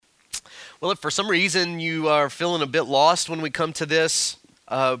Well, if for some reason you are feeling a bit lost when we come to this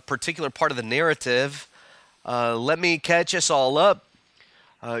particular part of the narrative, let me catch us all up.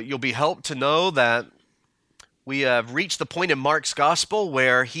 You'll be helped to know that we have reached the point in Mark's gospel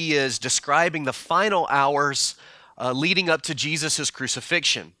where he is describing the final hours leading up to Jesus'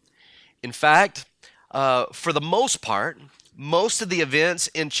 crucifixion. In fact, for the most part, most of the events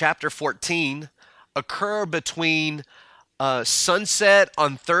in chapter 14 occur between sunset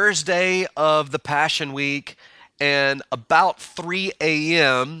on Thursday of the Passion Week and about 3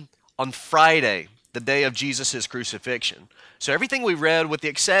 a.m. on Friday, the day of Jesus' crucifixion. So everything we read, with the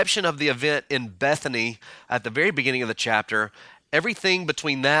exception of the event in Bethany at the very beginning of the chapter, everything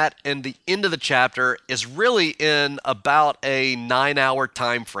between that and the end of the chapter is really in about a 9-hour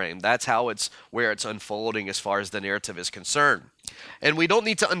time frame. That's where it's unfolding as far as the narrative is concerned. And we don't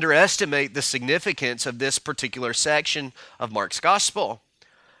need to underestimate the significance of this particular section of Mark's gospel.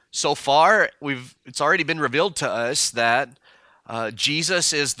 So far, it's already been revealed to us that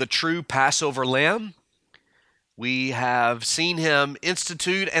Jesus is the true Passover lamb. We have seen him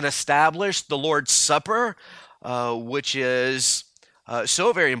institute and establish the Lord's Supper, which is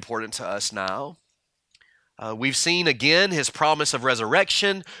so very important to us now. We've seen again his promise of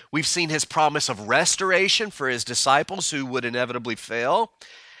resurrection. We've seen his promise of restoration for his disciples who would inevitably fail.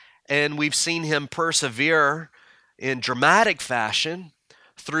 And we've seen him persevere in dramatic fashion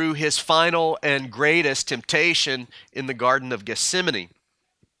through his final and greatest temptation in the Garden of Gethsemane.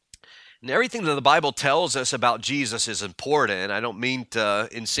 And everything that the Bible tells us about Jesus is important. I don't mean to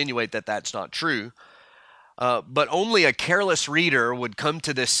insinuate that that's not true. But only a careless reader would come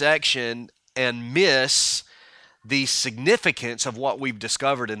to this section and miss the significance of what we've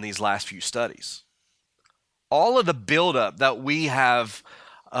discovered in these last few studies. All of the buildup that we have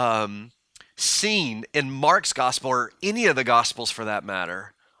seen in Mark's gospel, or any of the gospels for that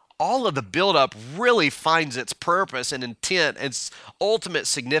matter, all of the buildup really finds its purpose and intent and its ultimate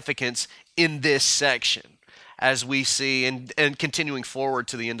significance in this section, as we see, and continuing forward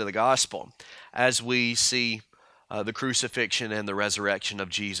to the end of the gospel, as we see the crucifixion and the resurrection of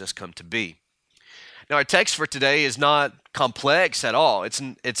Jesus come to be. Now, our text for today is not complex at all.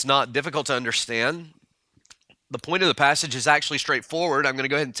 It's not difficult to understand. The point of the passage is actually straightforward. I'm going to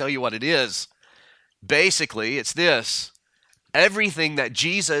go ahead and tell you what it is. Basically, it's this. Everything that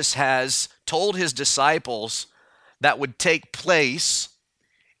Jesus has told his disciples that would take place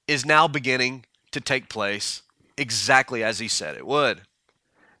is now beginning to take place exactly as he said it would.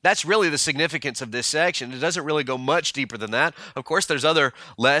 That's really the significance of this section. It doesn't really go much deeper than that. Of course, there's other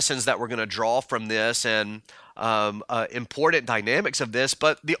lessons that we're going to draw from this and important dynamics of this,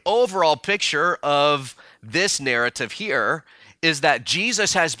 but the overall picture of this narrative here is that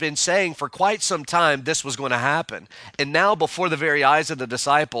Jesus has been saying for quite some time this was going to happen. And now, before the very eyes of the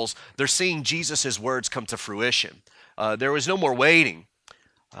disciples, they're seeing Jesus' words come to fruition. There was no more waiting.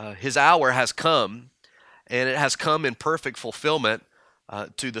 His hour has come, and it has come in perfect fulfillment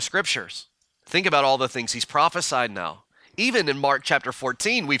to the scriptures. Think about all the things he's prophesied now. Even in Mark chapter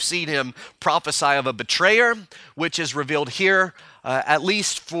 14, we've seen him prophesy of a betrayer, which is revealed here, at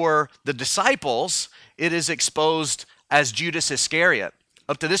least for the disciples, it is exposed as Judas Iscariot.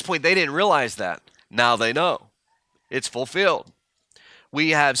 Up to this point, they didn't realize that. Now they know. It's fulfilled.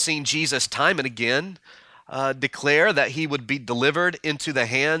 We have seen Jesus time and again declare that he would be delivered into the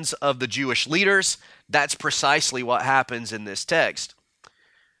hands of the Jewish leaders. That's precisely what happens in this text.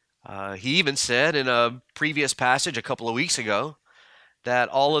 He even said in a previous passage a couple of weeks ago that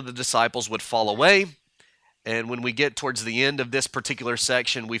all of the disciples would fall away. And when we get towards the end of this particular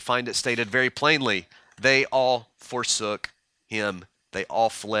section, we find it stated very plainly, they all forsook him. They all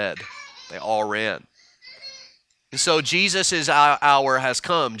fled. They all ran. And so Jesus' hour has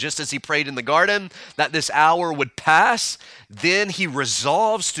come. Just as he prayed in the garden that this hour would pass, then he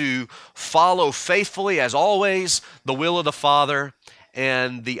resolves to follow faithfully, as always, the will of the Father,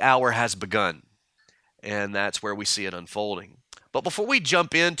 and the hour has begun. And that's where we see it unfolding. But before we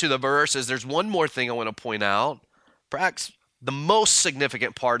jump into the verses, there's one more thing I want to point out, perhaps the most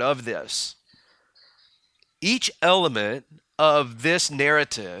significant part of this. Each element of this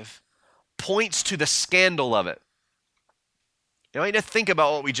narrative points to the scandal of it. You need to think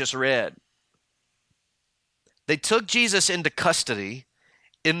about what we just read. They took Jesus into custody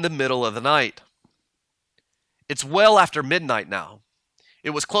in the middle of the night. It's well after midnight now.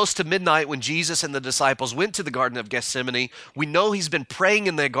 It was close to midnight when Jesus and the disciples went to the Garden of Gethsemane. We know he's been praying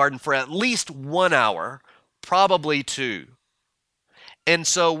in the garden for at least 1 hour, probably 2. And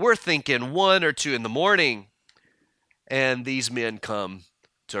so we're thinking 1 or 2 in the morning, and these men come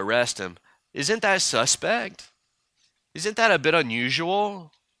to arrest him. Isn't that suspect? Isn't that a bit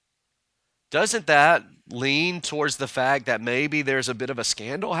unusual? Doesn't that lean towards the fact that maybe there's a bit of a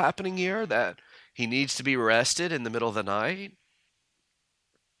scandal happening here, that he needs to be arrested in the middle of the night?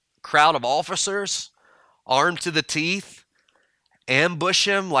 Crowd of officers, armed to the teeth, ambush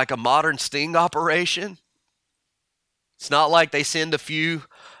him like a modern sting operation. It's not like they send a few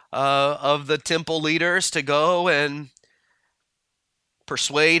of the temple leaders to go and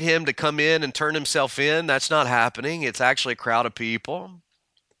persuade him to come in and turn himself in. That's not happening. It's actually a crowd of people.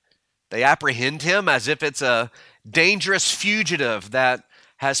 They apprehend him as if it's a dangerous fugitive that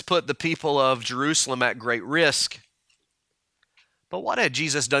has put the people of Jerusalem at great risk. But what had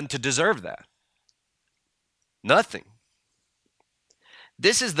Jesus done to deserve that? Nothing.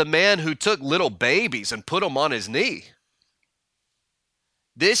 This is the man who took little babies and put them on his knee.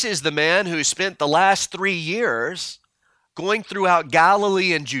 This is the man who spent the last 3 years going throughout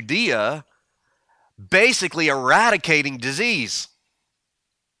Galilee and Judea, basically eradicating disease.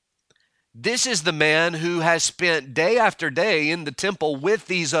 This is the man who has spent day after day in the temple with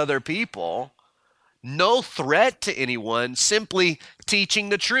these other people, no threat to anyone, simply teaching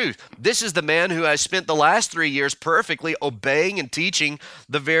the truth. This is the man who has spent the last 3 years perfectly obeying and teaching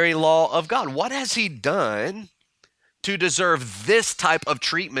the very law of God. What has he done to deserve this type of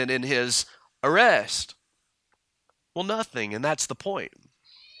treatment in his arrest? Well, nothing, and that's the point.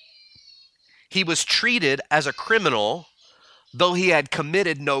 He was treated as a criminal, though he had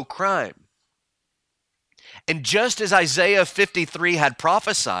committed no crime. And just as Isaiah 53 had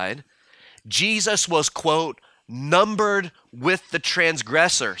prophesied, Jesus was, quote, numbered with the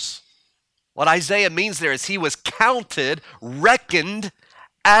transgressors. What Isaiah means there is he was counted, reckoned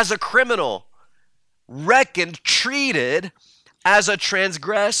as a criminal, reckoned, treated as a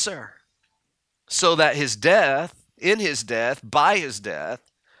transgressor, so that his death, in his death, by his death,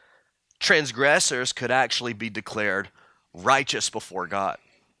 transgressors could actually be declared righteous before God.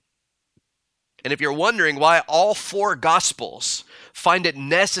 And if you're wondering why all 4 Gospels find it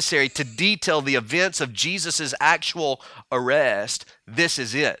necessary to detail the events of Jesus' actual arrest, this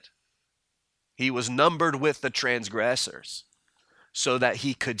is it. He was numbered with the transgressors so that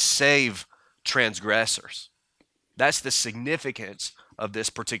he could save transgressors. That's the significance of this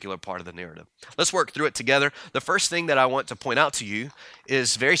particular part of the narrative. Let's work through it together. The first thing that I want to point out to you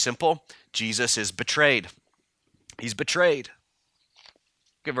is very simple. Jesus is betrayed. He's betrayed.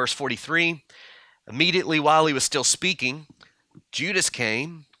 Look at verse 43. Immediately while he was still speaking, Judas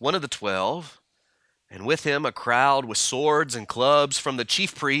came, one of the 12, and with him a crowd with swords and clubs from the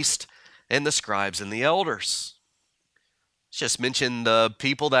chief priest and the scribes and the elders. Let's just mention the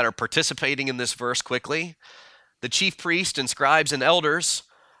people that are participating in this verse quickly. The chief priest and scribes and elders,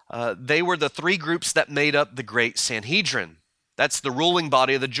 they were the 3 groups that made up the great Sanhedrin. That's the ruling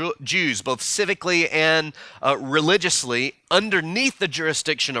body of the Jews, both civically and religiously, underneath the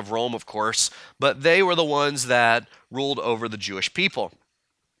jurisdiction of Rome, of course, but they were the ones that ruled over the Jewish people.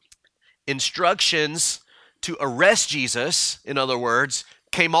 Instructions to arrest Jesus, in other words,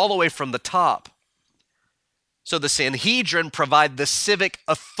 came all the way from the top. So the Sanhedrin provide the civic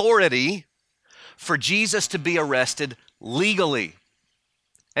authority for Jesus to be arrested legally.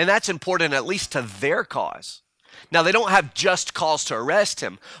 And that's important at least to their cause. Now, they don't have just cause to arrest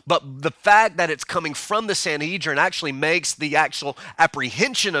him, but the fact that it's coming from the Sanhedrin actually makes the actual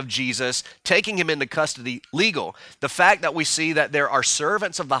apprehension of Jesus, taking him into custody, legal. The fact that we see that there are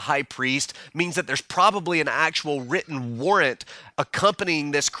servants of the high priest means that there's probably an actual written warrant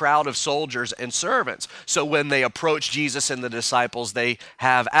accompanying this crowd of soldiers and servants. So when they approach Jesus and the disciples, they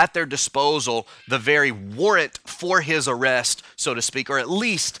have at their disposal the very warrant for his arrest, so to speak, or at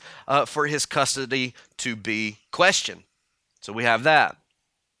least for his custody to be questioned. So we have that.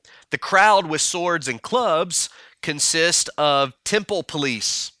 The crowd with swords and clubs consist of temple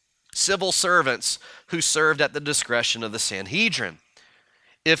police, civil servants who served at the discretion of the Sanhedrin.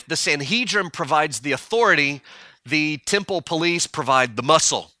 If the Sanhedrin provides the authority, the temple police provide the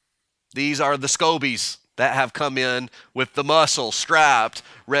muscle. These are the scobies that have come in with the muscle strapped,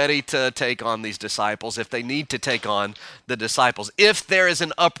 ready to take on these disciples if they need to take on the disciples. If there is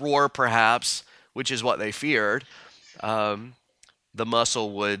an uproar, perhaps, which is what they feared, the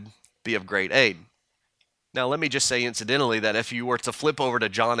muscle would be of great aid. Now, let me just say incidentally that if you were to flip over to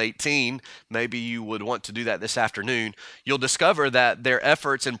John 18, maybe you would want to do that this afternoon, you'll discover that their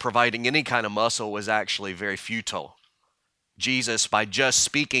efforts in providing any kind of muscle was actually very futile. Jesus, by just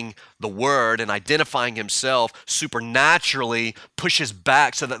speaking the word and identifying himself, supernaturally pushes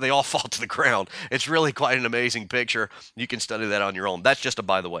back so that they all fall to the ground. It's really quite an amazing picture. You can study that on your own. That's just a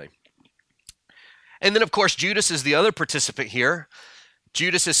by the way. And then, of course, Judas is the other participant here.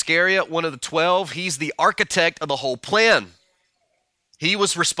 Judas Iscariot, one of the 12, he's the architect of the whole plan. He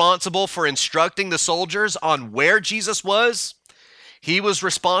was responsible for instructing the soldiers on where Jesus was. He was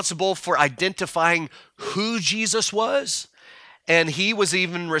responsible for identifying who Jesus was. And he was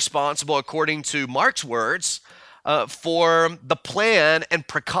even responsible, according to Mark's words, for the plan and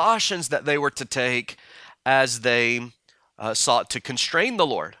precautions that they were to take as they sought to constrain the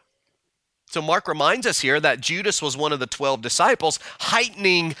Lord. So Mark reminds us here that Judas was one of the 12 disciples,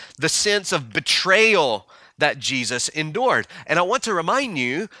 heightening the sense of betrayal that Jesus endured. And I want to remind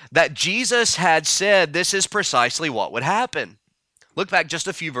you that Jesus had said this is precisely what would happen. Look back just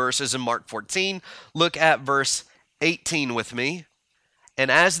a few verses in Mark 14. Look at verse 18 with me. And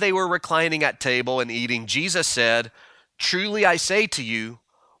as they were reclining at table and eating, Jesus said, "Truly I say to you,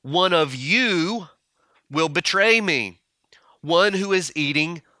 one of you will betray me, one who is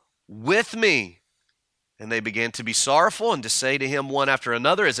eating with me." And they began to be sorrowful and to say to him one after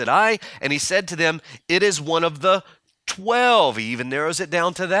another, "Is it I?" And he said to them, "It is one of the 12." He even narrows it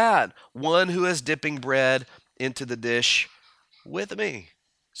down to that. One who is dipping bread into the dish with me.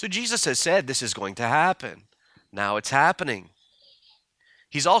 So Jesus has said this is going to happen. Now it's happening.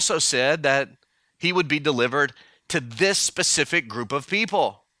 He's also said that he would be delivered to this specific group of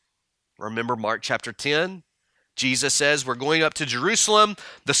people. Remember Mark chapter 10? Jesus says, we're going up to Jerusalem.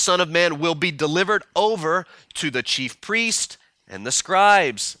 The Son of Man will be delivered over to the chief priest and the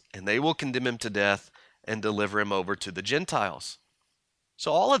scribes, and they will condemn him to death and deliver him over to the Gentiles.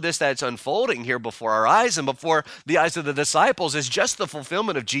 So all of this that's unfolding here before our eyes and before the eyes of the disciples is just the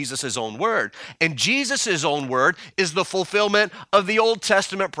fulfillment of Jesus' own word. And Jesus' own word is the fulfillment of the Old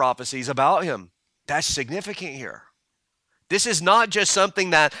Testament prophecies about him. That's significant here. This is not just something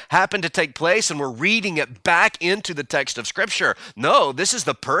that happened to take place and we're reading it back into the text of Scripture. No, this is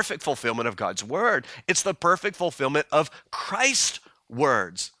the perfect fulfillment of God's word. It's the perfect fulfillment of Christ's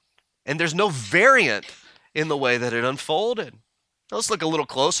words. And there's no variant in the way that it unfolded. Now let's look a little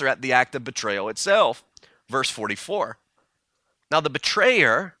closer at the act of betrayal itself. Verse 44. Now the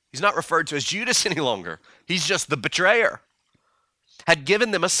betrayer, he's not referred to as Judas any longer. He's just the betrayer. Had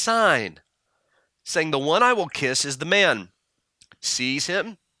given them a sign, saying, "The one I will kiss is the man. Seize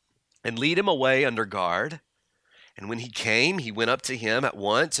him and lead him away under guard." And when he came, he went up to him at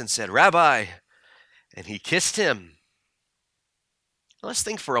once and said, "Rabbi," and he kissed him. Let's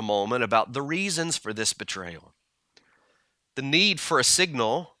think for a moment about the reasons for this betrayal. The need for a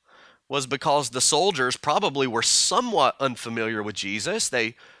signal was because the soldiers probably were somewhat unfamiliar with Jesus.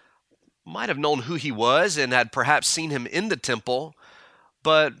 They might have known who he was and had perhaps seen him in the temple,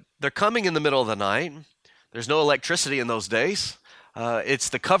 but they're coming in the middle of the night. There's no electricity in those days. It's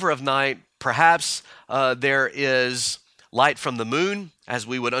the cover of night. Perhaps there is light from the moon, as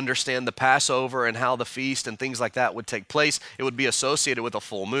we would understand the Passover and how the feast and things like that would take place. It would be associated with a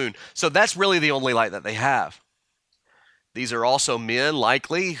full moon. So that's really the only light that they have. These are also men,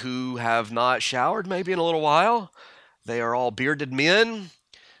 likely, who have not showered maybe in a little while. They are all bearded men.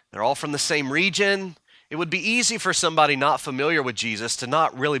 They're all from the same region. It would be easy for somebody not familiar with Jesus to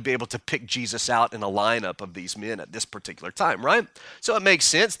not really be able to pick Jesus out in a lineup of these men at this particular time, right? So it makes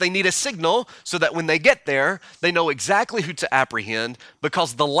sense. They need a signal so that when they get there, they know exactly who to apprehend,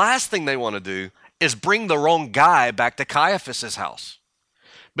 because the last thing they want to do is bring the wrong guy back to Caiaphas' house.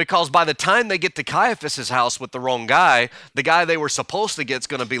 Because by the time they get to Caiaphas' house with the wrong guy, the guy they were supposed to get is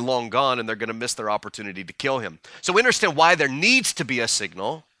going to be long gone and they're going to miss their opportunity to kill him. So we understand why there needs to be a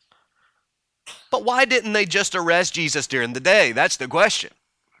signal. But why didn't they just arrest Jesus during the day? That's the question.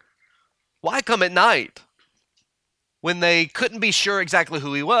 Why come at night when they couldn't be sure exactly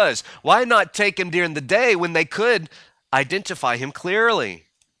who he was? Why not take him during the day when they could identify him clearly?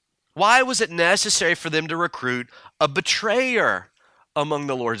 Why was it necessary for them to recruit a betrayer among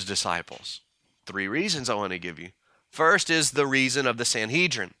the Lord's disciples? 3 reasons I want to give you. First is the reason of the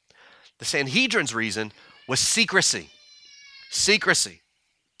Sanhedrin. The Sanhedrin's reason was secrecy. Secrecy.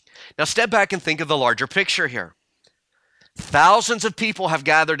 Now step back and think of the larger picture here. Thousands of people have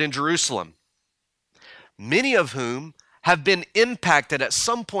gathered in Jerusalem, many of whom have been impacted at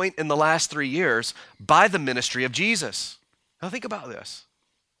some point in the last 3 years by the ministry of Jesus. Now think about this.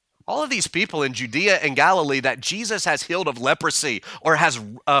 All of these people in Judea and Galilee that Jesus has healed of leprosy, or has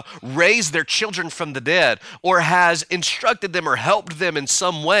raised their children from the dead, or has instructed them or helped them in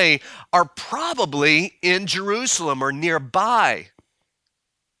some way, are probably in Jerusalem or nearby.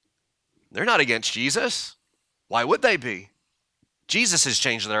 They're not against Jesus. Why would they be? Jesus has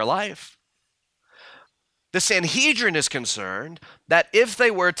changed their life. The Sanhedrin is concerned that if they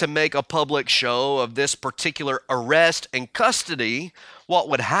were to make a public show of this particular arrest and custody, what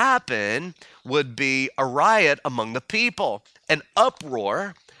would happen would be a riot among the people, an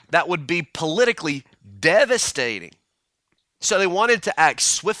uproar that would be politically devastating. So they wanted to act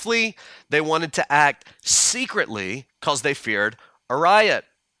swiftly. They wanted to act secretly because they feared a riot.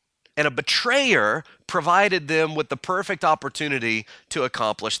 And a betrayer provided them with the perfect opportunity to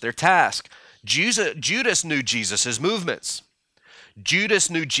accomplish their task. Judas knew Jesus' movements. Judas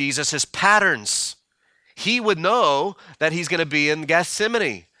knew Jesus' patterns. He would know that he's going to be in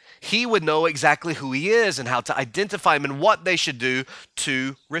Gethsemane. He would know exactly who he is and how to identify him and what they should do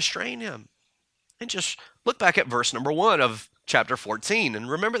to restrain him. And just look back at verse number 1 of chapter 14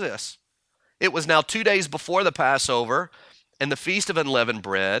 and remember this. It was now 2 days before the Passover and the feast of unleavened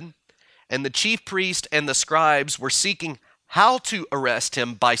bread, and the chief priest and the scribes were seeking how to arrest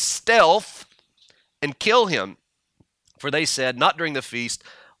him by stealth and kill him. For they said, not during the feast,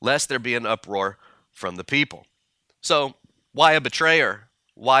 lest there be an uproar from the people. So, why a betrayer?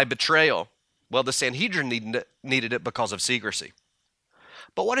 Why betrayal? Well, the Sanhedrin needed it because of secrecy.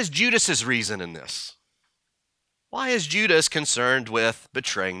 But what is Judas's reason in this? Why is Judas concerned with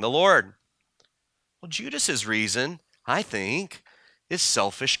betraying the Lord? Well, Judas's reason, I think, is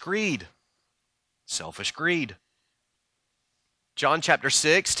selfish greed. Selfish greed. John chapter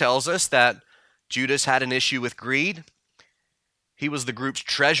 6 tells us that Judas had an issue with greed. He was the group's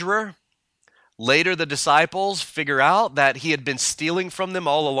treasurer. Later, the disciples figure out that he had been stealing from them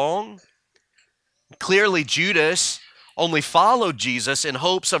all along. Clearly, Judas only followed Jesus in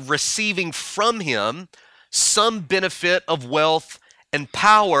hopes of receiving from him some benefit of wealth and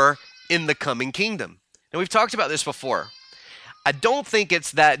power in the coming kingdom. Now, we've talked about this before. I don't think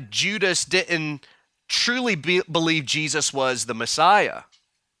it's that Judas didn't truly believe Jesus was the Messiah.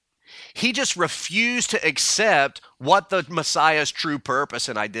 He just refused to accept what the Messiah's true purpose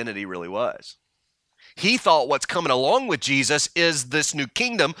and identity really was. He thought what's coming along with Jesus is this new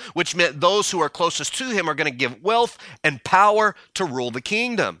kingdom, which meant those who are closest to him are going to give wealth and power to rule the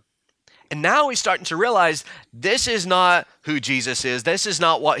kingdom. And now he's starting to realize this is not who Jesus is. This is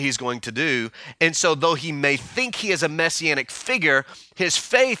not what he's going to do. And so though he may think he is a messianic figure, his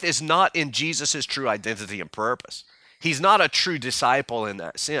faith is not in Jesus' true identity and purpose. He's not a true disciple in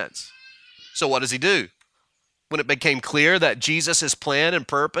that sense. So what does he do? When it became clear that Jesus' plan and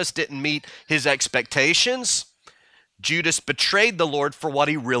purpose didn't meet his expectations, Judas betrayed the Lord for what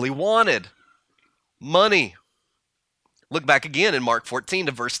he really wanted: money. Look back again in Mark 14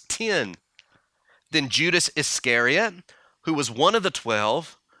 to verse 10. Then Judas Iscariot, who was one of the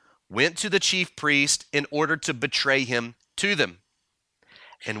 12, went to the chief priest in order to betray him to them.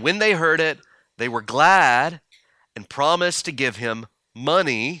 And when they heard it, they were glad and promised to give him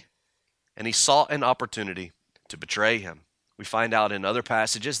money, and he sought an opportunity to betray him. We find out in other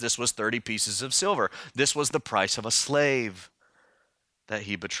passages this was 30 pieces of silver. This was the price of a slave that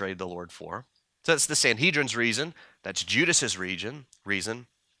he betrayed the Lord for. So that's the Sanhedrin's reason. That's Judas's reason.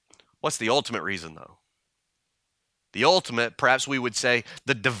 What's the ultimate reason, though? The ultimate, perhaps we would say,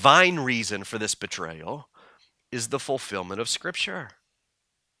 the divine reason for this betrayal is the fulfillment of Scripture.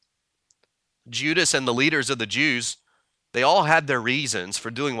 Judas and the leaders of the Jews, they all had their reasons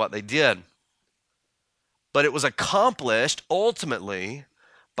for doing what they did. But it was accomplished ultimately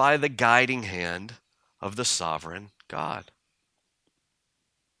by the guiding hand of the sovereign God.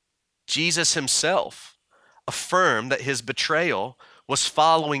 Jesus himself affirmed that his betrayal was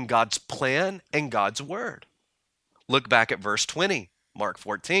following God's plan and God's word. Look back at verse 20, Mark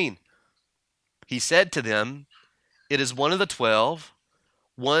 14. He said to them, "It is one of the 12,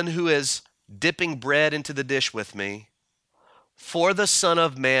 one who is dipping bread into the dish with me. For the Son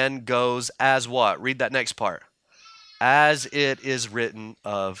of Man goes as" what? Read that next part. "As it is written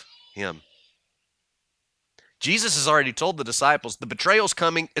of him." Jesus has already told the disciples, the betrayal's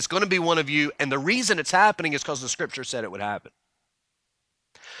coming, it's going to be one of you, and the reason it's happening is because the Scripture said it would happen.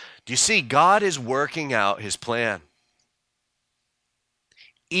 Do you see? God is working out his plan.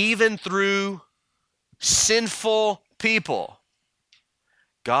 Even through sinful people,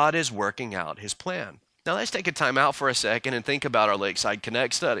 God is working out his plan. Now let's take a time out for a second and think about our Lakeside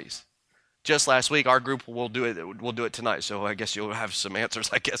Connect studies. Just last week, our group will do it tonight, so I guess you'll have some answers,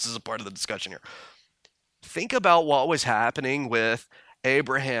 I guess, as a part of the discussion here. Think about what was happening with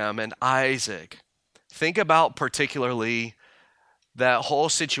Abraham and Isaac. Think about particularly that whole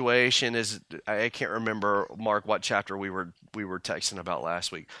situation I can't remember, Mark, what chapter we were texting about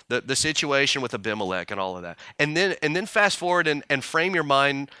last week. The situation with Abimelech and all of that. And then fast forward and frame your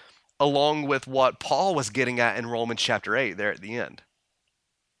mind along with what Paul was getting at in Romans chapter 8 there at the end.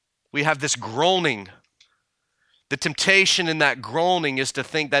 We have this groaning. The temptation in that groaning is to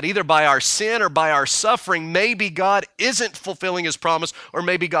think that either by our sin or by our suffering, maybe God isn't fulfilling his promise, or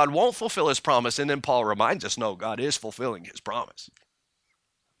maybe God won't fulfill his promise. And then Paul reminds us, no, God is fulfilling his promise.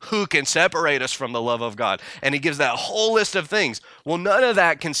 Who can separate us from the love of God? And he gives that whole list of things. Well, none of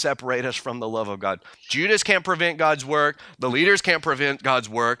that can separate us from the love of God. Judas can't prevent God's work. The leaders can't prevent God's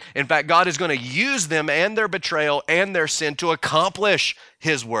work. In fact, God is going to use them and their betrayal and their sin to accomplish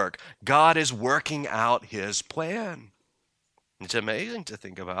his work. God is working out his plan. It's amazing to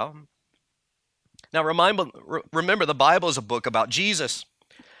think about. Now, remember, the Bible is a book about Jesus.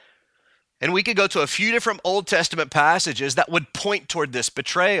 And we could go to a few different Old Testament passages that would point toward this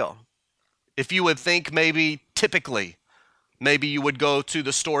betrayal. If you would think maybe you would go to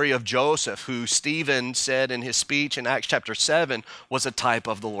the story of Joseph, who Stephen said in his speech in Acts chapter 7 was a type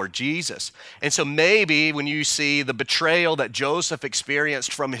of the Lord Jesus. And so maybe when you see the betrayal that Joseph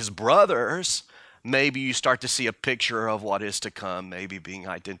experienced from his brothers, maybe you start to see a picture of what is to come, maybe being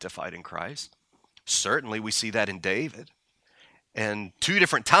identified in Christ. Certainly we see that in David. And 2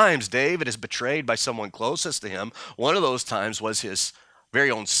 different times David is betrayed by someone closest to him. One of those times was his very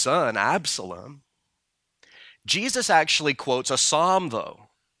own son, Absalom. Jesus actually quotes a psalm, though.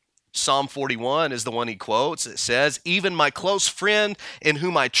 Psalm 41 is the one he quotes. It says, "Even my close friend in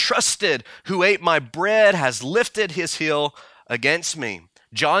whom I trusted, who ate my bread, has lifted his heel against me."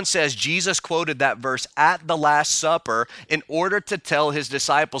 John says Jesus quoted that verse at the Last Supper in order to tell his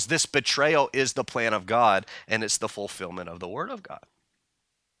disciples this betrayal is the plan of God and it's the fulfillment of the Word of God.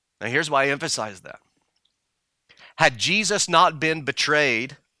 Now here's why I emphasize that. Had Jesus not been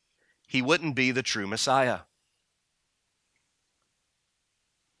betrayed, he wouldn't be the true Messiah.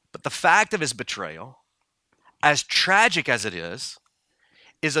 But the fact of his betrayal, as tragic as it is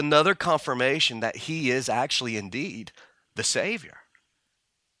another confirmation that he is actually indeed the Savior.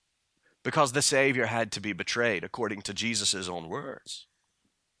 Because the Savior had to be betrayed, according to Jesus' own words.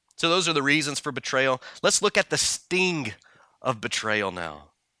 So those are the reasons for betrayal. Let's look at the sting of betrayal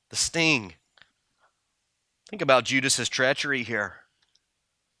now. The sting. Think about Judas' treachery here.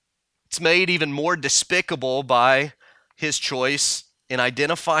 It's made even more despicable by his choice in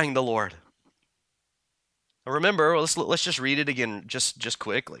identifying the Lord. Now remember, let's just read it again just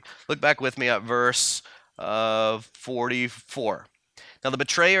quickly. Look back with me at verse 44. Now the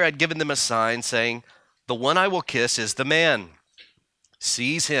betrayer had given them a sign saying, "The one I will kiss is the man.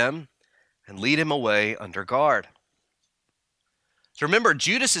 Seize him and lead him away under guard." So remember,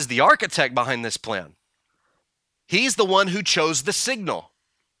 Judas is the architect behind this plan. He's the one who chose the signal.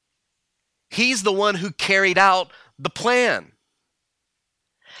 He's the one who carried out the plan.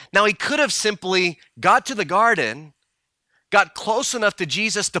 Now he could have simply got to the garden, got close enough to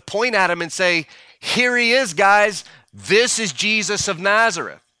Jesus to point at him and say, "Here he is, guys. This is Jesus of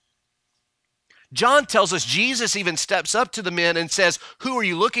Nazareth." John tells us Jesus even steps up to the men and says, "Who are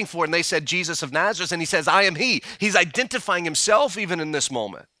you looking for?" And they said, "Jesus of Nazareth." And he says, "I am he." He's identifying himself even in this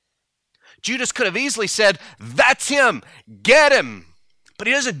moment. Judas could have easily said, "That's him, get him." But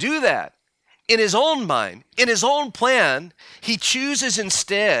he doesn't do that. In his own mind, in his own plan, he chooses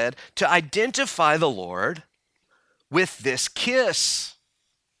instead to identify the Lord with this kiss.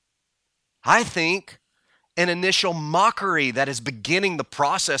 I think an initial mockery that is beginning the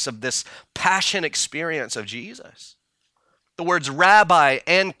process of this passion experience of Jesus. The words rabbi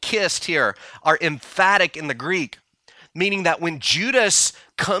and kissed here are emphatic in the Greek, meaning that when Judas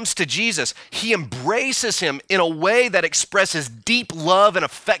comes to Jesus, he embraces him in a way that expresses deep love and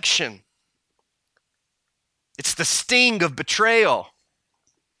affection. It's the sting of betrayal.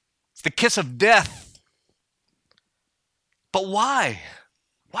 It's the kiss of death. But why?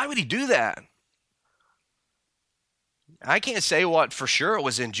 Why would he do that? I can't say what for sure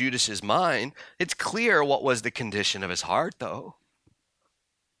was in Judas's mind. It's clear what was the condition of his heart, though.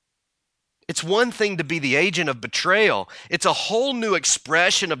 It's one thing to be the agent of betrayal. It's a whole new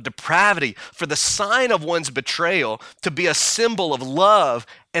expression of depravity for the sign of one's betrayal to be a symbol of love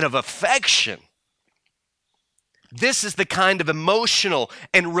and of affection. This is the kind of emotional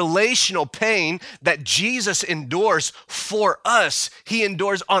and relational pain that Jesus endures for us. He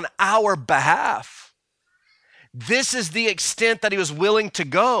endures on our behalf. This is the extent that he was willing to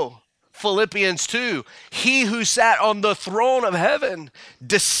go. Philippians 2, he who sat on the throne of heaven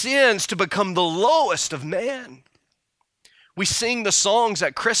descends to become the lowest of man. We sing the songs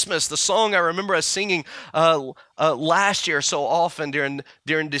at Christmas. The song I remember us singing last year so often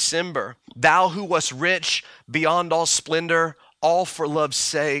during December. Thou who wast rich beyond all splendor, all for love's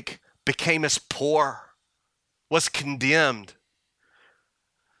sake, becamest poor, was condemned.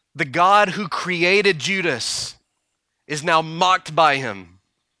 The God who created Judas is now mocked by him,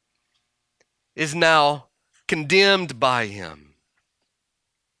 is now condemned by him.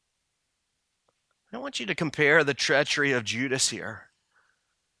 I want you to compare the treachery of Judas here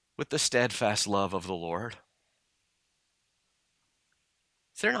with the steadfast love of the Lord.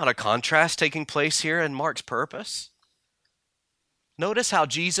 Is there not a contrast taking place here in Mark's purpose? Notice how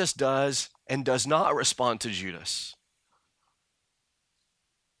Jesus does and does not respond to Judas.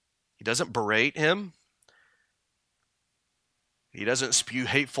 He doesn't berate him. He doesn't spew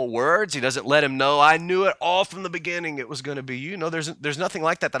hateful words. He doesn't let him know, I knew it all from the beginning, it was going to be you. No, there's nothing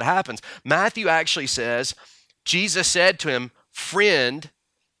like that happens. Matthew actually says, Jesus said to him, friend,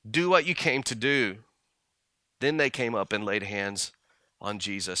 do what you came to do. Then they came up and laid hands on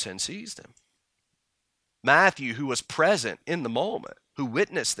Jesus and seized him. Matthew, who was present in the moment, who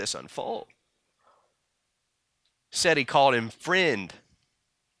witnessed this unfold, said he called him friend.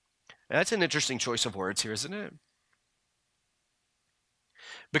 That's an interesting choice of words here, isn't it?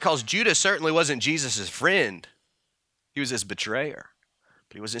 Because Judas certainly wasn't Jesus' friend. He was his betrayer.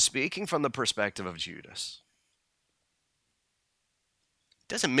 But he wasn't speaking from the perspective of Judas. It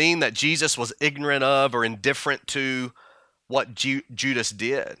doesn't mean that Jesus was ignorant of or indifferent to what Judas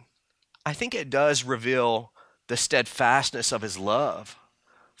did. I think it does reveal the steadfastness of his love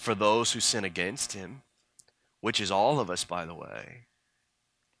for those who sin against him, which is all of us, by the way.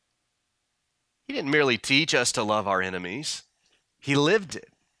 He didn't merely teach us to love our enemies. He lived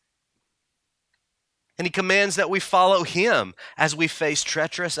it. And he commands that we follow him as we face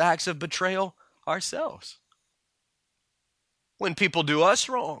treacherous acts of betrayal ourselves. When people do us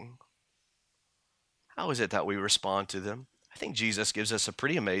wrong, how is it that we respond to them? I think Jesus gives us a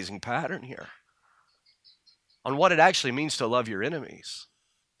pretty amazing pattern here on what it actually means to love your enemies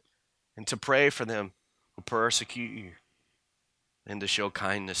and to pray for them who persecute you and to show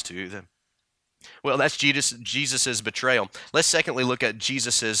kindness to them. Well, that's Jesus' betrayal. Let's secondly look at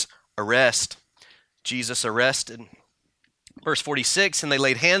Jesus' arrest. Jesus arrested. Verse 46, and they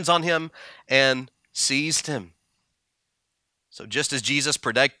laid hands on him and seized him. So just as Jesus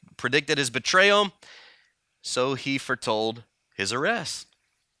predicted his betrayal, so he foretold his arrest.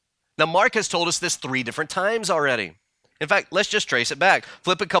 Now, Mark has told us this 3 different times already. In fact, let's just trace it back.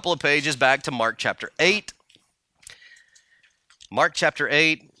 Flip a couple of pages back to Mark chapter 8. Mark chapter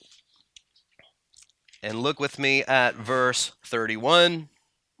 8, and look with me at verse 31.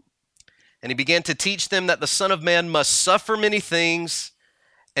 And he began to teach them that the Son of Man must suffer many things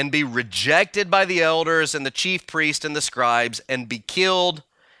and be rejected by the elders and the chief priests and the scribes and be killed,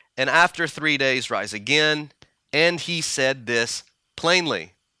 and after 3 days rise again. And he said this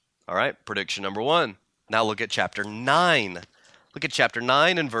plainly. All right, prediction number 1. Now look at chapter 9. Look at chapter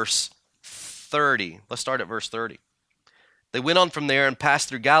 9 and verse 30. Let's start at verse 30. They went on from there and passed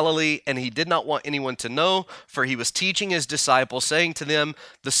through Galilee, and he did not want anyone to know, for he was teaching his disciples, saying to them,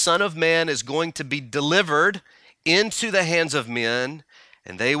 the Son of Man is going to be delivered into the hands of men,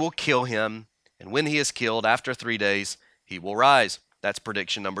 and they will kill him. And when he is killed, after 3 days, he will rise. That's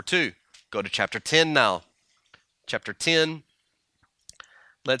prediction number 2. Go to chapter 10 now. Chapter 10.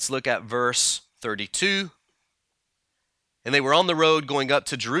 Let's look at verse 32. And they were on the road going up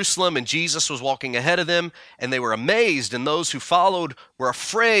to Jerusalem, and Jesus was walking ahead of them, and they were amazed, and those who followed were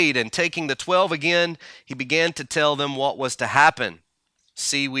afraid. And taking the 12 again, he began to tell them what was to happen.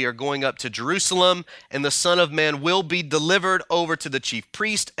 See, we are going up to Jerusalem, and the Son of Man will be delivered over to the chief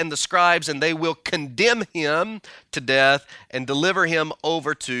priest and the scribes, and they will condemn him to death and deliver him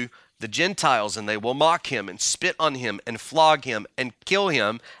over to the Gentiles, and they will mock him and spit on him and flog him and kill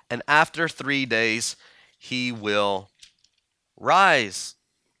him, and after 3 days he will rise.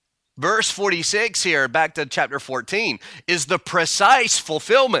 Verse 46 here, back to chapter 14, is the precise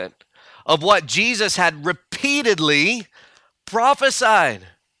fulfillment of what Jesus had repeatedly prophesied.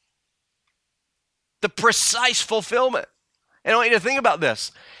 The precise fulfillment. And I want you to think about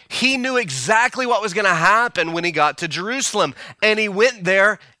this. He knew exactly what was going to happen when he got to Jerusalem, and he went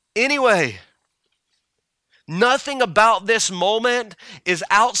there anyway. Nothing about this moment is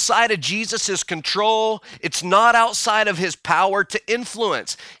outside of Jesus' control. It's not outside of his power to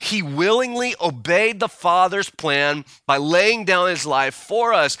influence. He willingly obeyed the Father's plan by laying down his life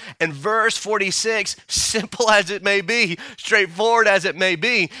for us. And verse 46, simple as it may be, straightforward as it may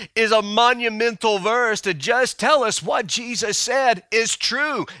be, is a monumental verse to just tell us what Jesus said is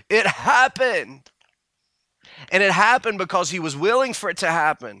true. It happened. And it happened because he was willing for it to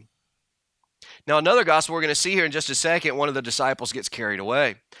happen. Now, another gospel we're going to see here in just a second, one of the disciples gets carried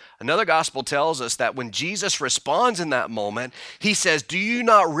away. Another gospel tells us that when Jesus responds in that moment, he says, do you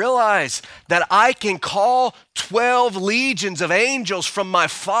not realize that I can call 12 legions of angels from my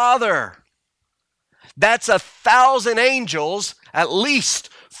Father? That's 1,000 angels, at least,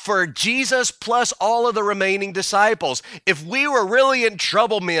 for Jesus plus all of the remaining disciples. If we were really in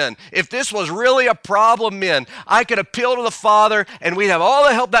trouble, men, if this was really a problem, men, I could appeal to the Father and we'd have all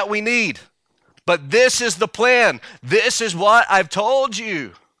the help that we need. But this is the plan. This is what I've told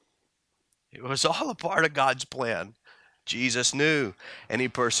you. It was all a part of God's plan. Jesus knew, and he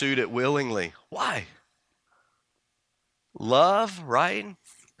pursued it willingly. Why? Love, right?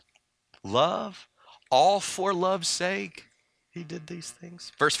 Love. All for love's sake. He did these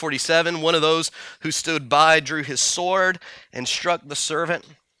things. Verse 47, one of those who stood by drew his sword and struck the servant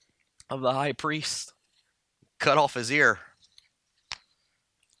of the high priest, cut off his ear.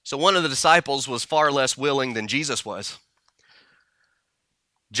 So one of the disciples was far less willing than Jesus was.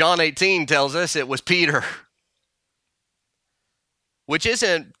 John 18 tells us it was Peter, which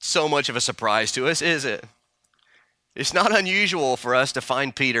isn't so much of a surprise to us, is it? It's not unusual for us to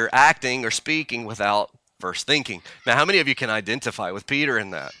find Peter acting or speaking without first thinking. Now, how many of you can identify with Peter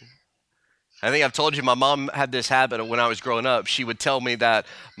in that? I think I've told you my mom had this habit of when I was growing up. She would tell me that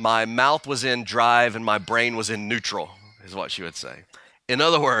my mouth was in drive and my brain was in neutral, is what she would say. In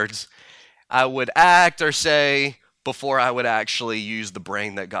other words, I would act or say before I would actually use the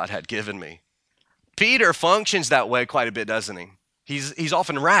brain that God had given me. Peter functions that way quite a bit, doesn't he? He's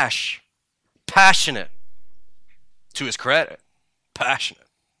often rash, passionate, to his credit, passionate,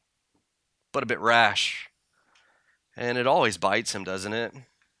 but a bit rash. And it always bites him, doesn't it?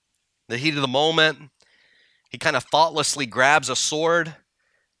 The heat of the moment, he kind of thoughtlessly grabs a sword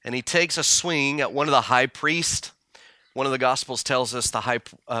and he takes a swing at one of the high priests. One of the Gospels tells us the high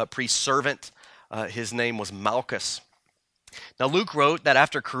priest's servant, his name was Malchus. Now Luke wrote that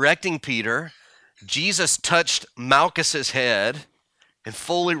after correcting Peter, Jesus touched Malchus's head and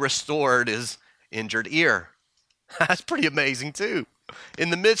fully restored his injured ear. That's pretty amazing too. In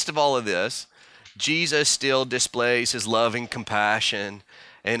the midst of all of this, Jesus still displays his loving compassion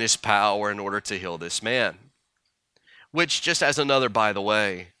and his power in order to heal this man. Which, just as another by the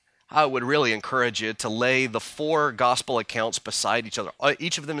way, I would really encourage you to lay the 4 gospel accounts beside each other.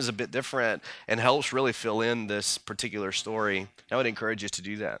 Each of them is a bit different and helps really fill in this particular story. I would encourage you to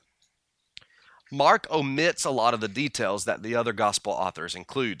do that. Mark omits a lot of the details that the other gospel authors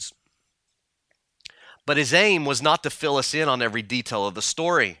includes. But his aim was not to fill us in on every detail of the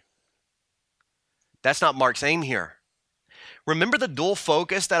story. That's not Mark's aim here. Remember the dual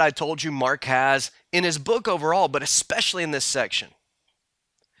focus that I told you Mark has in his book overall, but especially in this section.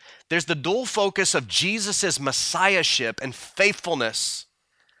 There's the dual focus of Jesus' messiahship and faithfulness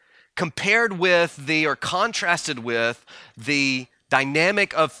compared with or contrasted with the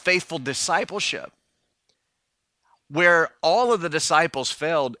dynamic of faithful discipleship. Where all of the disciples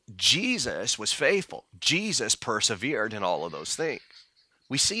failed, Jesus was faithful. Jesus persevered in all of those things.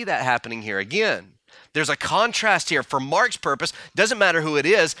 We see that happening here again. There's a contrast here. For Mark's purpose, doesn't matter who it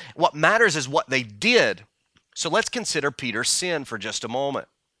is. What matters is what they did. So let's consider Peter's sin for just a moment.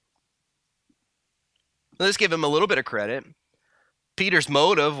 Let's give him a little bit of credit. Peter's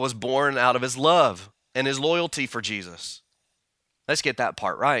motive was born out of his love and his loyalty for Jesus. Let's get that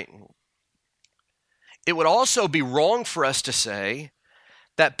part right. It would also be wrong for us to say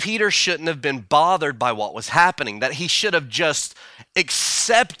that Peter shouldn't have been bothered by what was happening, that he should have just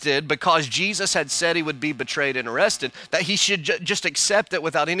accepted because Jesus had said he would be betrayed and arrested, that he should just accept it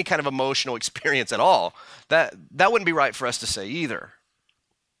without any kind of emotional experience at all. That wouldn't be right for us to say either.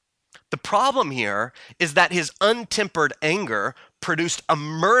 The problem here is that his untempered anger produced a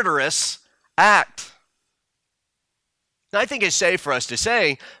murderous act. Now, I think it's safe for us to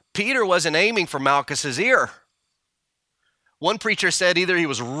say Peter wasn't aiming for Malchus's ear. One preacher said either he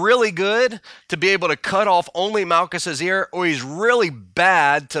was really good to be able to cut off only Malchus's ear, or he's really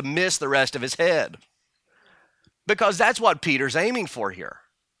bad to miss the rest of his head. Because that's what Peter's aiming for here.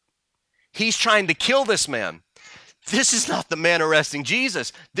 He's trying to kill this man. This is not the man arresting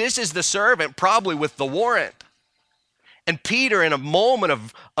Jesus. This is the servant, probably with the warrant. And Peter, in a moment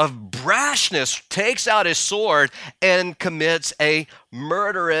of brashness, takes out his sword and commits a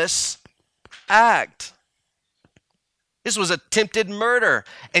murderous act. This was attempted murder.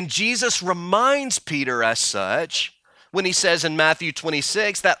 And Jesus reminds Peter as such when he says in Matthew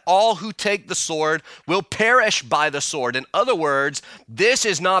 26 that all who take the sword will perish by the sword. In other words, this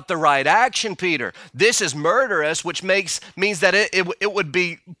is not the right action, Peter. This is murderous, which means that it would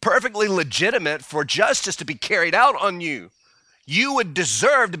be perfectly legitimate for justice to be carried out on you. You would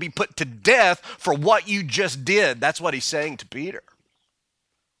deserve to be put to death for what you just did. That's what he's saying to Peter.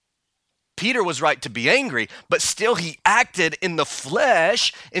 Peter was right to be angry, but still he acted in the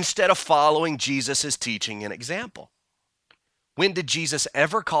flesh instead of following Jesus' teaching and example. When did Jesus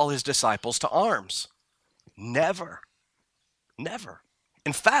ever call his disciples to arms? Never. Never.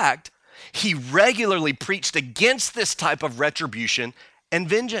 In fact, he regularly preached against this type of retribution and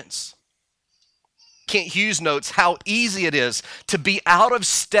vengeance. Kent Hughes notes how easy it is to be out of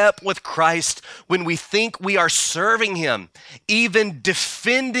step with Christ when we think we are serving him, even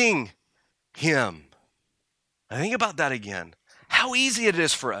defending him. Now think about that again. How easy it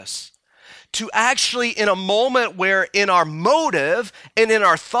is for us to actually, in a moment where in our motive and in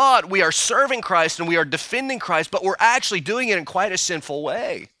our thought we are serving Christ and we are defending Christ, but we're actually doing it in quite a sinful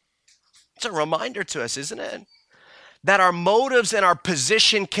way. It's a reminder to us, isn't it? That our motives and our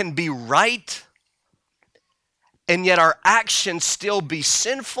position can be right, and yet our actions still be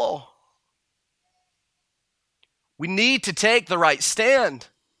sinful. We need to take the right stand.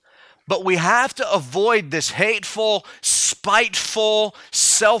 But we have to avoid this hateful, spiteful,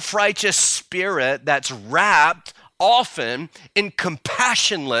 self-righteous spirit that's wrapped often in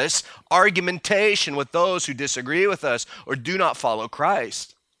compassionless argumentation with those who disagree with us or do not follow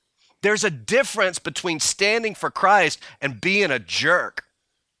Christ. There's a difference between standing for Christ and being a jerk.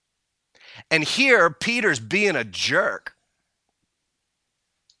 And here, Peter's being a jerk.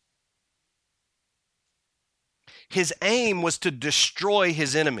 His aim was to destroy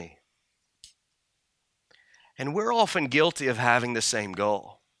his enemy. And we're often guilty of having the same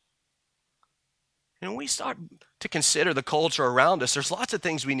goal. And when we start to consider the culture around us, there's lots of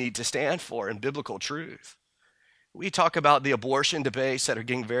things we need to stand for in biblical truth. We talk about the abortion debates that are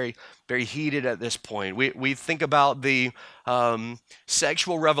getting very, very heated at this point. We think about the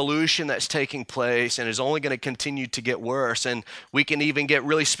sexual revolution that's taking place and is only going to continue to get worse. And we can even get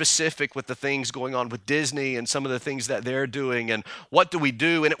really specific with the things going on with Disney and some of the things that they're doing. And what do we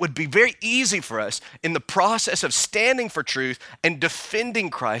do? And it would be very easy for us in the process of standing for truth and defending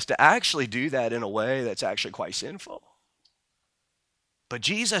Christ to actually do that in a way that's actually quite sinful. But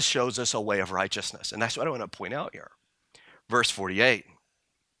Jesus shows us a way of righteousness, and that's what I want to point out here. Verse 48,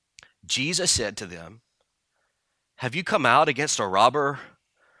 Jesus said to them, "Have you come out against a robber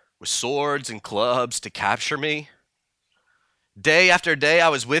with swords and clubs to capture me? Day after day I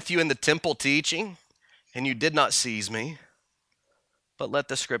was with you in the temple teaching, and you did not seize me, but let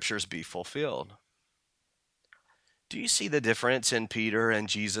the scriptures be fulfilled." Do you see the difference in Peter and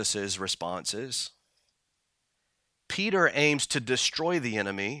Jesus' responses? Peter aims to destroy the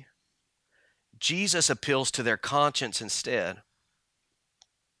enemy. Jesus appeals to their conscience instead.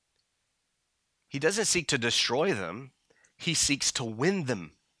 He doesn't seek to destroy them. He seeks to win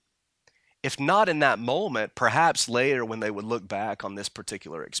them. If not in that moment, perhaps later when they would look back on this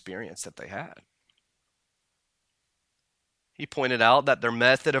particular experience that they had. He pointed out that their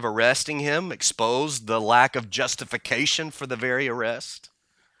method of arresting him exposed the lack of justification for the very arrest.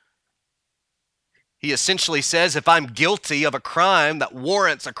 He essentially says, if I'm guilty of a crime that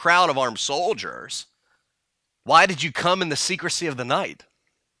warrants a crowd of armed soldiers, why did you come in the secrecy of the night?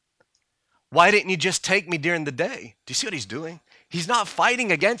 Why didn't you just take me during the day? Do you see what he's doing? He's not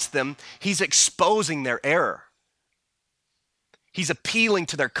fighting against them. He's exposing their error. He's appealing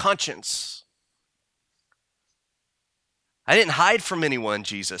to their conscience. I didn't hide from anyone,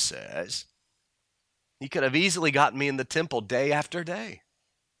 Jesus says. You could have easily gotten me in the temple day after day.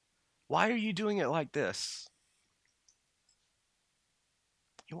 Why are you doing it like this?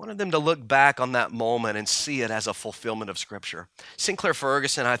 He wanted them to look back on that moment and see it as a fulfillment of Scripture. Sinclair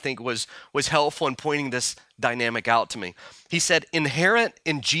Ferguson, I think, was helpful in pointing this dynamic out to me. He said, inherent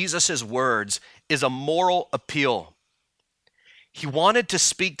in Jesus' words is a moral appeal. He wanted to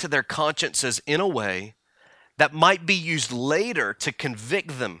speak to their consciences in a way that might be used later to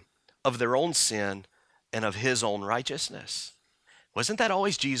convict them of their own sin and of his own righteousness. Wasn't that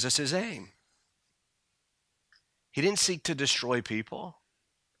always Jesus' aim? He didn't seek to destroy people.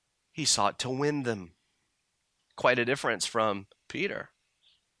 He sought to win them. Quite a difference from Peter.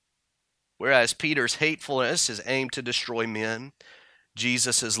 Whereas Peter's hatefulness is aimed to destroy men,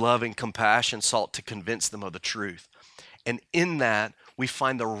 Jesus' loving compassion sought to convince them of the truth. And in that, we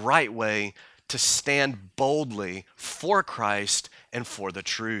find the right way to stand boldly for Christ and for the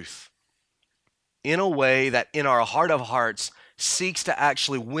truth. In a way that in our heart of hearts seeks to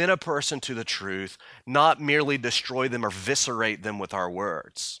actually win a person to the truth, not merely destroy them or eviscerate them with our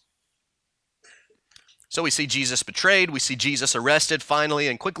words. So we see Jesus betrayed, we see Jesus arrested finally,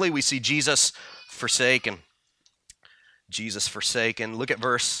 and quickly we see Jesus forsaken. Jesus forsaken. Look at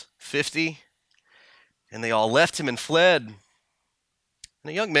verse 50. And they all left him and fled. And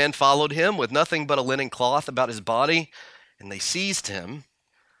a young man followed him with nothing but a linen cloth about his body, and they seized him,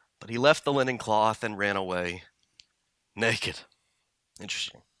 but he left the linen cloth and ran away naked.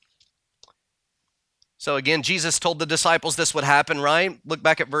 Interesting. So again, Jesus told the disciples this would happen, right? Look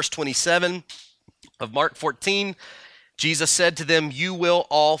back at verse 27 of Mark 14. Jesus said to them, "You will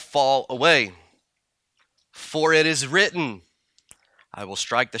all fall away, for it is written, I will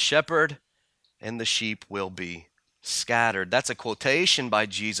strike the shepherd, and the sheep will be scattered. That's a quotation by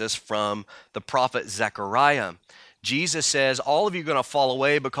Jesus from the prophet Zechariah. Jesus says, all of you are going to fall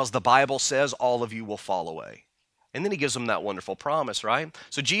away because the Bible says all of you will fall away. And then he gives them that wonderful promise, right?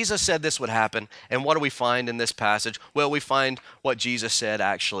 So Jesus said this would happen. And what do we find in this passage? Well, we find what Jesus said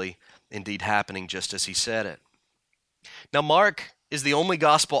actually indeed happening just as he said it. Now, Mark is the only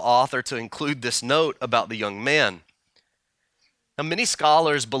gospel author to include this note about the young man. Now, many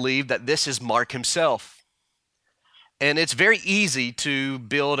scholars believe that this is Mark himself. And it's very easy to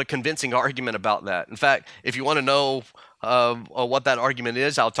build a convincing argument about that. In fact, if you want to know what that argument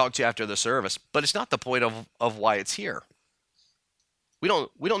is, I'll talk to you after the service. But it's not the point of why it's here. We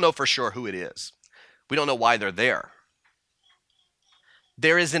don't know for sure who it is. We don't know why they're there.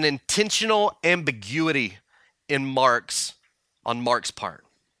 There is an intentional ambiguity on Mark's part.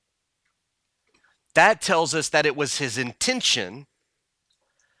 That tells us that it was his intention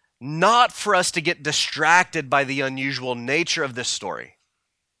not for us to get distracted by the unusual nature of this story.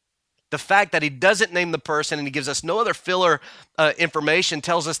 The fact that he doesn't name the person and he gives us no other filler information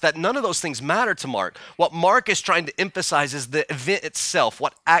tells us that none of those things matter to Mark. What Mark is trying to emphasize is the event itself,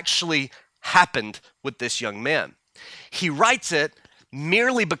 what actually happened with this young man. He writes it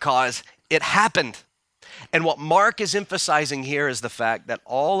merely because it happened. And what Mark is emphasizing here is the fact that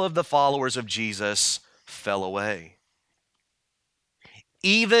all of the followers of Jesus fell away.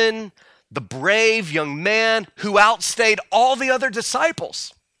 Even the brave young man who outstayed all the other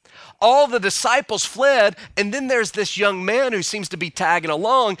disciples. All the disciples fled, and then there's this young man who seems to be tagging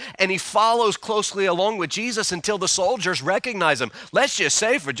along, and he follows closely along with Jesus until the soldiers recognize him. Let's just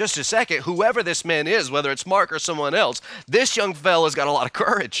say for just a second, whoever this man is, whether it's Mark or someone else, this young fella's got a lot of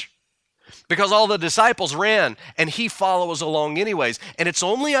courage. Because all the disciples ran, and he follows along anyways. And it's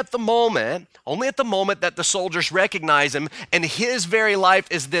only at the moment that the soldiers recognize him, and his very life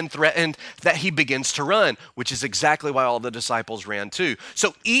is then threatened, that he begins to run, which is exactly why all the disciples ran too.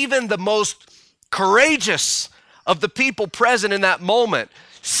 So even the most courageous of the people present in that moment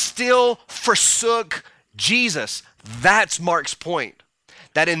still forsook Jesus. That's Mark's point.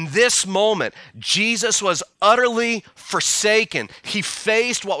 That in this moment, Jesus was utterly forsaken. He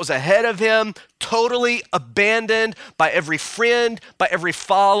faced what was ahead of him, totally abandoned by every friend, by every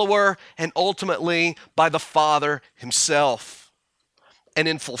follower, and ultimately by the Father himself. And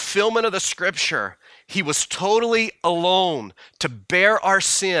in fulfillment of the scripture, he was totally alone to bear our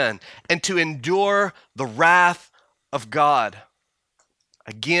sin and to endure the wrath of God.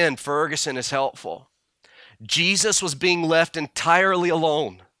 Again, Ferguson is helpful. Jesus was being left entirely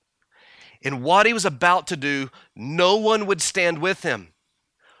alone. In what he was about to do, no one would stand with him.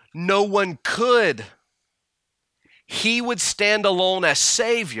 No one could. He would stand alone as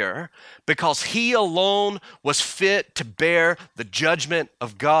Savior because he alone was fit to bear the judgment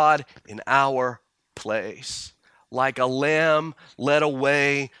of God in our place. Like a lamb led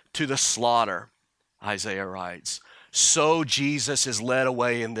away to the slaughter, Isaiah writes. So Jesus is led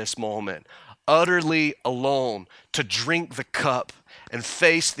away in this moment, utterly alone, to drink the cup and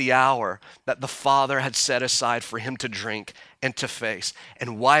face the hour that the Father had set aside for him to drink and to face.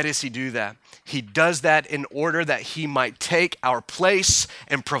 And why does he do that? He does that in order that he might take our place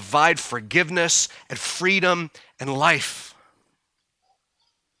and provide forgiveness and freedom and life.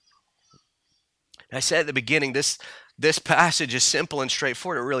 I said at the beginning, this passage is simple and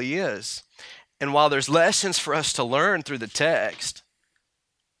straightforward. It really is. And while there's lessons for us to learn through the text,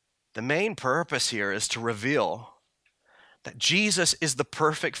 the main purpose here is to reveal that Jesus is the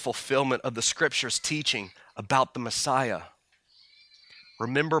perfect fulfillment of the Scripture's teaching about the Messiah.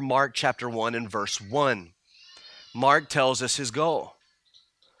 Remember Mark chapter 1 and verse 1. Mark tells us his goal.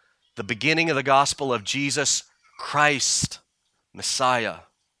 The beginning of the gospel of Jesus Christ, Messiah,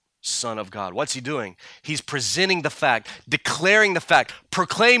 Son of God. What's he doing? He's presenting the fact, declaring the fact,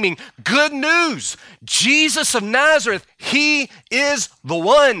 proclaiming good news. Jesus of Nazareth, he is the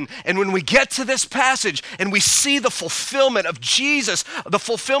one. And when we get to this passage and we see the fulfillment of Jesus, the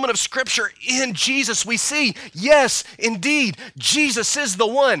fulfillment of Scripture in Jesus, we see, yes, indeed, Jesus is the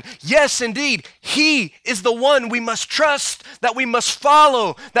one. Yes, indeed, he is the one we must trust, that we must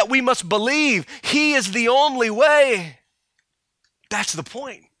follow, that we must believe. He is the only way. That's the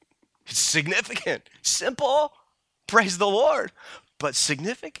point. It's significant, simple, praise the Lord, but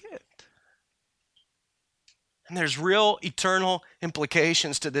significant. And there's real eternal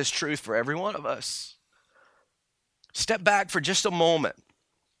implications to this truth for every one of us. Step back for just a moment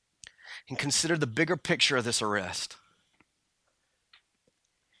and consider the bigger picture of this arrest.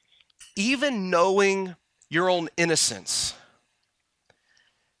 Even knowing your own innocence,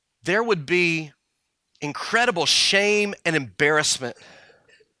 there would be incredible shame and embarrassment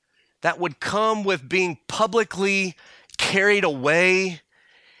that would come with being publicly carried away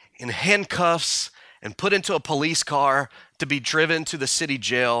in handcuffs and put into a police car to be driven to the city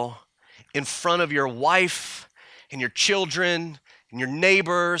jail in front of your wife and your children and your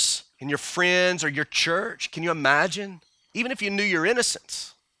neighbors and your friends or your church. Can you imagine? Even if you knew your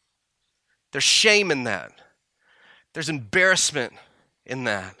innocence, there's shame in that. There's embarrassment in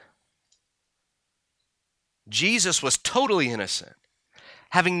that. Jesus was totally innocent,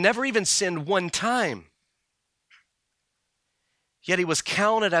 having never even sinned one time. Yet he was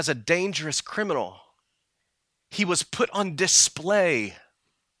counted as a dangerous criminal. He was put on display,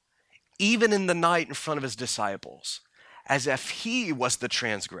 even in the night in front of his disciples, as if he was the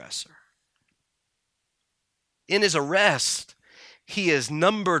transgressor. In his arrest, he is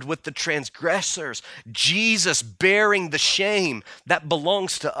numbered with the transgressors, Jesus bearing the shame that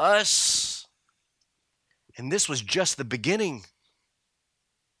belongs to us. And this was just the beginning.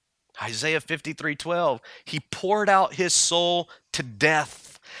 Isaiah 53:12, he poured out his soul to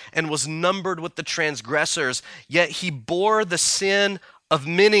death and was numbered with the transgressors, yet he bore the sin of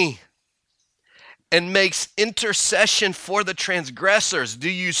many and makes intercession for the transgressors. Do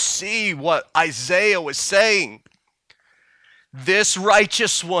you see what Isaiah was saying? This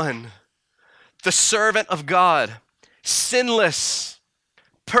righteous one, the servant of God, sinless,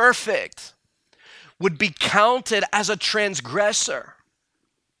 perfect, would be counted as a transgressor.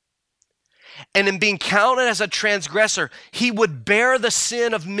 And in being counted as a transgressor, he would bear the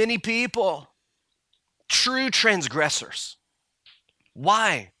sin of many people, true transgressors.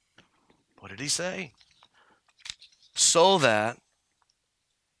 Why? What did he say? So that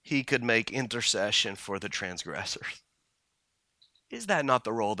he could make intercession for the transgressors. Is that not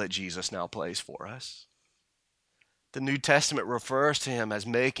the role that Jesus now plays for us? The New Testament refers to him as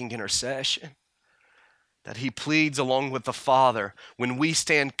making intercession, that he pleads along with the Father when we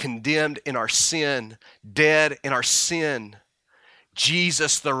stand condemned in our sin, dead in our sin.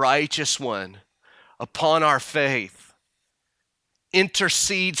 Jesus, the righteous one, upon our faith,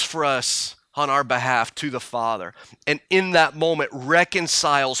 intercedes for us on our behalf to the Father, and in that moment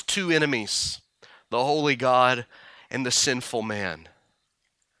reconciles two enemies, the holy God and the sinful man.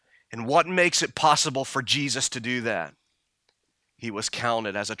 And what makes it possible for Jesus to do that? He was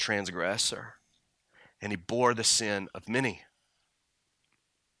counted as a transgressor, and he bore the sin of many.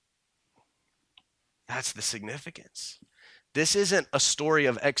 That's the significance. This isn't a story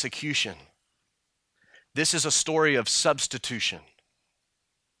of execution. This is a story of substitution.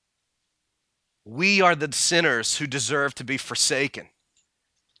 We are the sinners who deserve to be forsaken,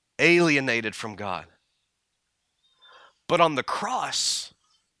 alienated from God. But on the cross,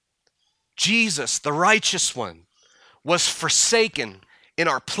 Jesus, the righteous one, was forsaken in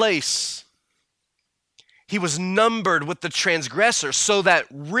our place. He was numbered with the transgressors so that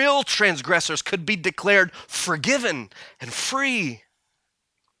real transgressors could be declared forgiven and free.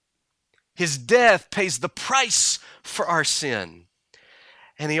 His death pays the price for our sin,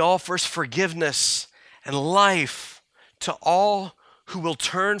 and he offers forgiveness and life to all who will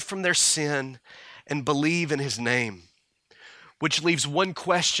turn from their sin and believe in his name. Which leaves one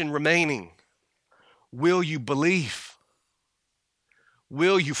question remaining. Will you believe?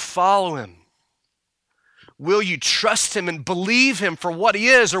 Will you follow him? Will you trust him and believe him for what he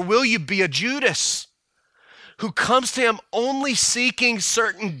is? Or will you be a Judas who comes to him only seeking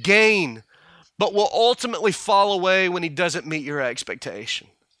certain gain, but will ultimately fall away when he doesn't meet your expectation?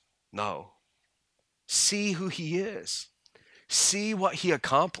 No. See who he is. See what he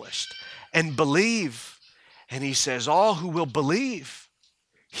accomplished and believe. And he says, all who will believe,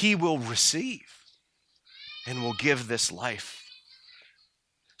 he will receive and will give this life.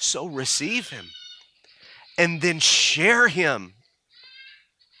 So receive him and then share him.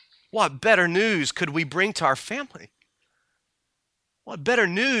 What better news could we bring to our family? What better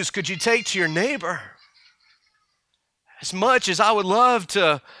news could you take to your neighbor? As much as I would love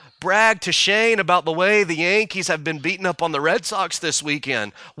to brag to Shane about the way the Yankees have been beating up on the Red Sox this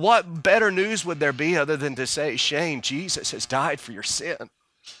weekend, what better news would there be other than to say, Shane, Jesus has died for your sin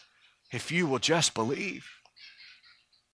if you will just believe?